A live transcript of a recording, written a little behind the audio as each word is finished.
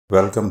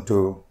Welcome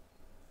to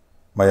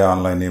my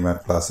online email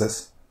classes.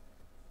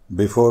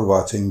 Before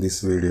watching this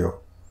video,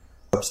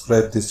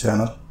 subscribe this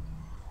channel,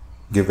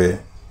 give a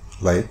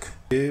like.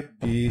 A,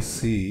 B,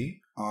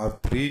 C are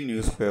three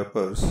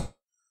newspapers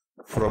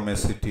from a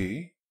city.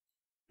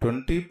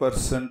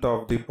 20% of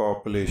the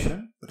population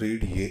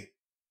read A.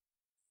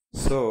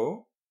 So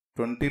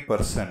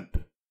 20%.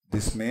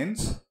 This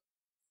means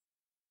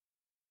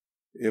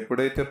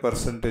ఎప్పుడైతే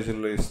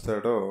పర్సంటేజ్లో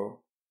ఇస్తాడో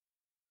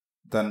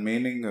దాని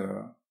meaning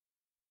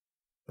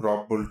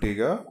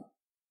ప్రాబబిలిటీగా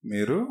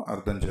మీరు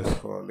అర్థం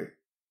చేసుకోవాలి.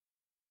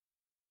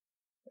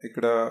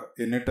 ఇక్కడ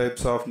ఎన్ని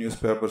types of news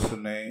papers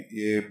ఉన్నాయి?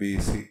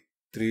 ABC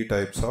 3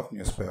 types of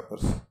news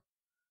papers.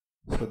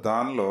 So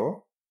దానిలో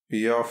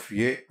పి ఆఫ్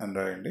ఏ అని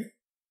రాయండి.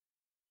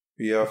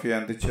 పి ఆఫ్ ఏ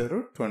ఎంత ఇచ్చారు?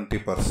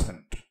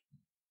 20%.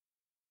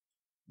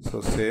 సో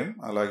సేమ్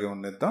అలాగే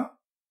ఉన్నద్దాం.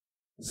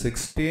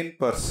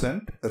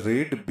 16%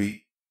 రీడ్ బి.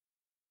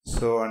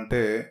 సో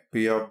అంటే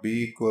P of B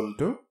equal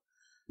to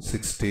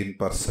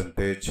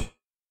 16%.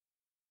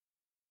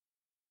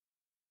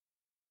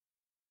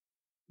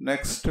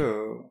 Next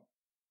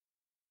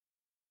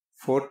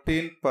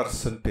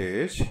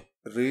 14%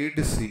 read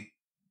C.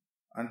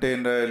 అంటే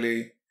ఏం రాయాలి?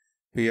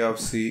 పి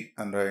ఆఫ్ సి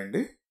అని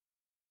రాయండి.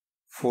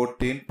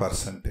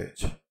 14%.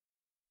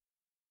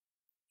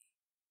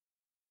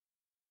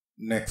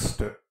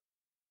 Next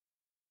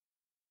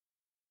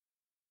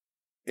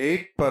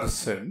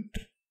 8%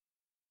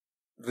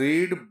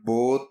 read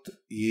both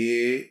A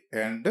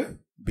and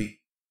B.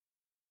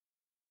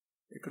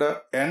 ఇక్కడ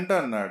ఎండ్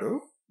అన్నాడు,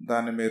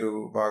 దాన్ని మీరు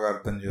బాగా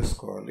అర్థం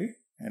చేసుకోవాలి.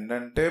 ఎండ్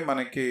అంటే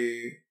మనకి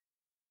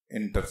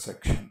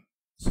intersection.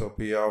 So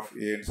P of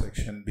A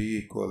intersection B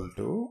equal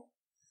to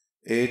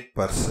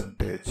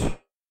 8%.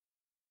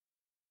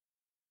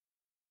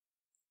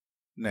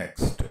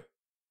 Next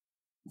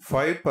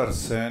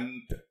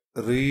 5%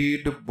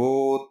 read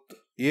both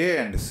A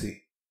and C.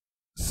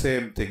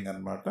 Same thing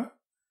అన్నమాట.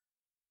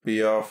 P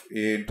of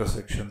A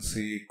intersection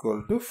C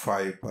equal to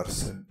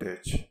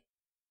 5%.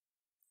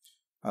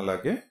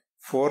 అలాగే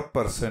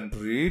 4%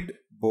 read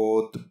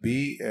both B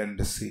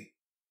and C.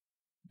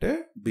 అంటే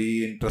బి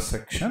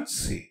ఇంటర్సెక్షన్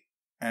సి.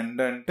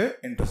 అండ్ అంటే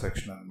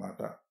intersection అన్నమాట.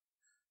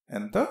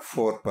 ఎంత?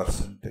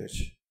 4%.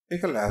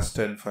 ఇక last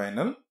and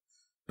final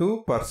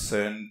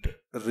 2%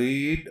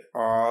 read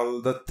all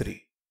the 3.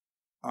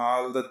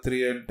 All the 3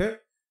 అంటే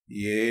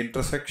A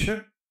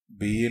intersection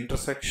B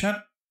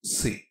intersection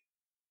C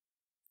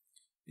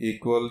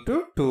equal to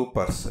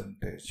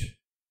 2%.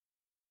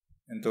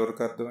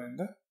 ఎంతవరకు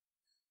అర్థమైందా?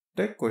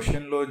 అంటే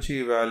క్వశ్చన్లోంచి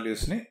ఈ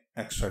వాల్యూస్ని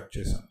ఎక్స్ట్రాక్ట్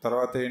చేసాం.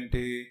 తర్వాత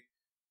ఏంటి?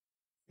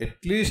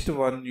 అట్లీస్ట్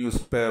 1 న్యూస్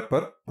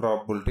పేపర్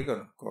ప్రాబబిలిటీ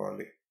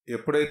కనుక్కోవాలి.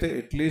 ఎప్పుడైతే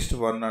అట్లీస్ట్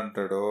 1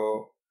 అంటాడో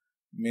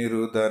మీరు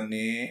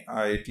దాన్ని ఆ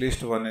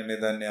అట్లీస్ట్ 1 అనే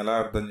దాన్ని ఎలా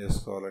అర్థం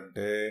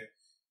చేసుకోవాలంటే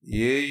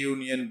ఏ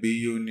యూనియన్ బి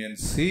యూనియన్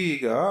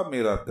సిగా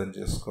మీరు అర్థం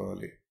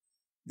చేసుకోవాలి.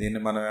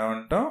 దీన్ని మనం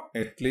ఏమంటాం?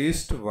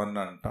 అట్లీస్ట్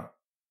 1 అంటాం.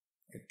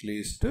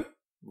 అట్లీస్ట్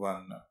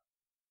 1.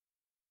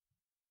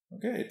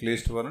 ఓకే,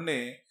 అట్లీస్ట్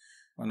 1ని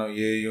మనం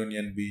ఏ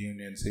యూనియన్ బి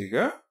యూనియన్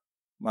సిగా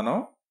మనం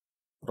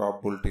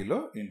ప్రాబబిలిటీలో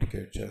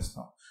ఇండికేట్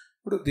చేస్తాం.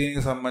 ఇప్పుడు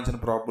దీనికి సంబంధించిన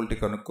ప్రాబబిలిటీ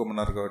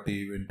కనుక్కోమన్నారు కాబట్టి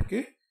ఈవెంట్కి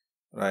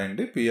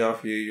రాయండి. P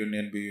of A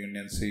union B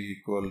union C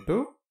equal to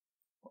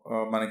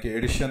మనకి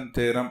ఎడిషన్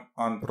థియరం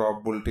ఆన్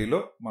ప్రాబబిలిటీలో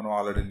మనం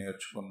ఆల్రెడీ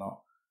నేర్చుకున్నాం.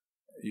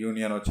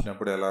 యూనియన్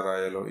వచ్చినప్పుడు ఎలా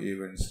రాయాలో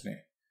ఈవెంట్స్ని.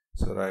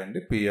 సో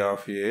రాయండి P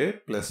of A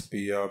plus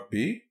P of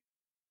B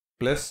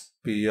plus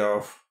P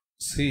of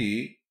C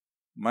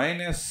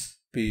minus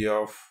P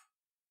of.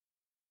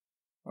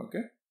 Okay,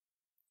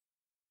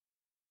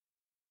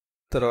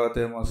 తర్వాత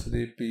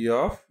ఏమొస్తుంది? P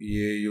of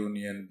A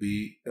union B,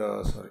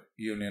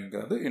 union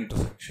కాదు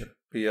intersection.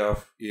 P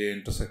of A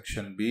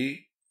intersection B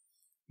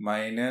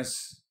minus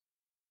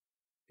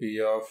P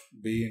of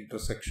B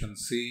intersection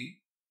C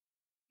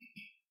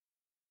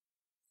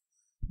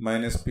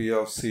minus P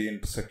of C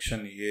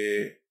intersection ఏ.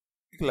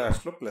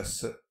 లాస్ట్లో plus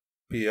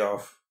P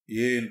of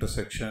A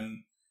intersection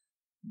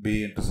B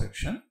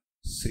intersection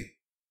C.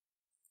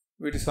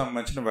 వీటికి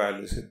సంబంధించిన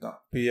values ఇద్దాం.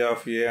 P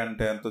of ఏ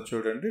అంటే ఎంతో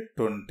చూడండి?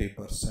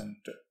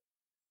 20%.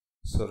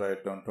 So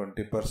right down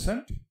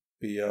 20%.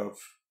 P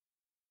of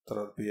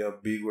తర్వాత P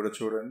of B కూడా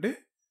చూడండి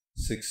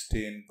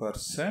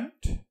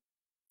 16%.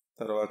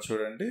 తర్వాత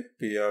చూడండి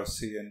పి ఆఫ్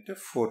సి అంటే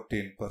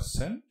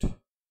 14%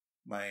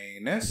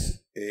 minus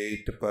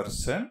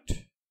 8%.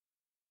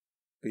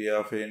 P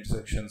of A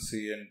intersection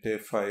C అంటే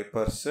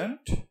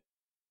 5%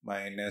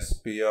 minus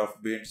P of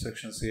B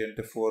intersection C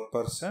అంటే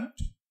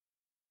 4%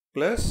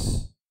 plus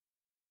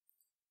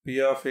P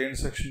of A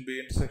intersection B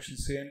intersection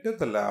C అంటే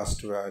the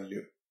last value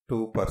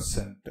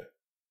 2%.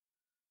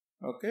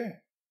 Okay,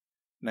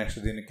 next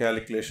దీని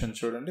calculation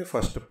చూడండి.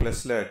 ఫస్ట్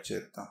ప్లస్లో యాడ్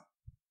చేద్దాం.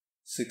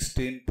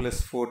 16 plus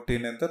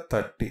 14 ఎంత?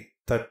 30.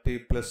 30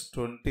 plus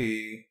 20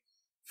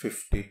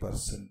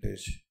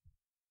 50%.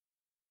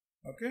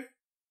 Okay,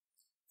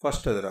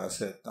 first అది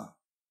రాసేద్దాం.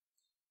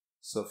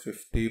 So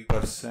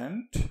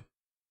 50%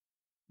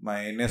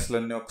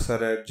 మైనస్లన్నీ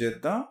ఒకసారి యాడ్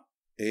చేద్దాం.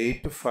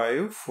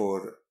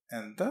 854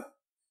 ఎంత?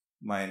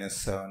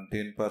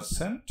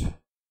 -17%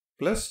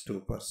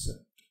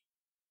 +2%.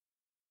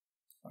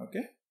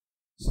 ఓకే,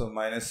 సో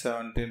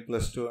 -17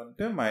 + 2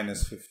 అంటే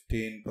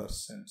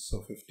 -15%.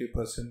 సో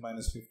 50%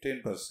 -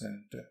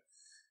 15%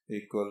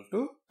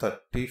 =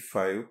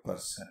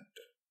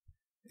 35%.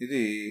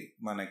 ఇది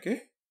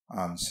మనకి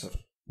answer.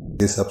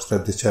 Please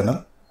subscribe this channel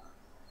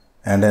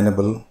and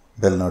enable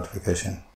bell notification.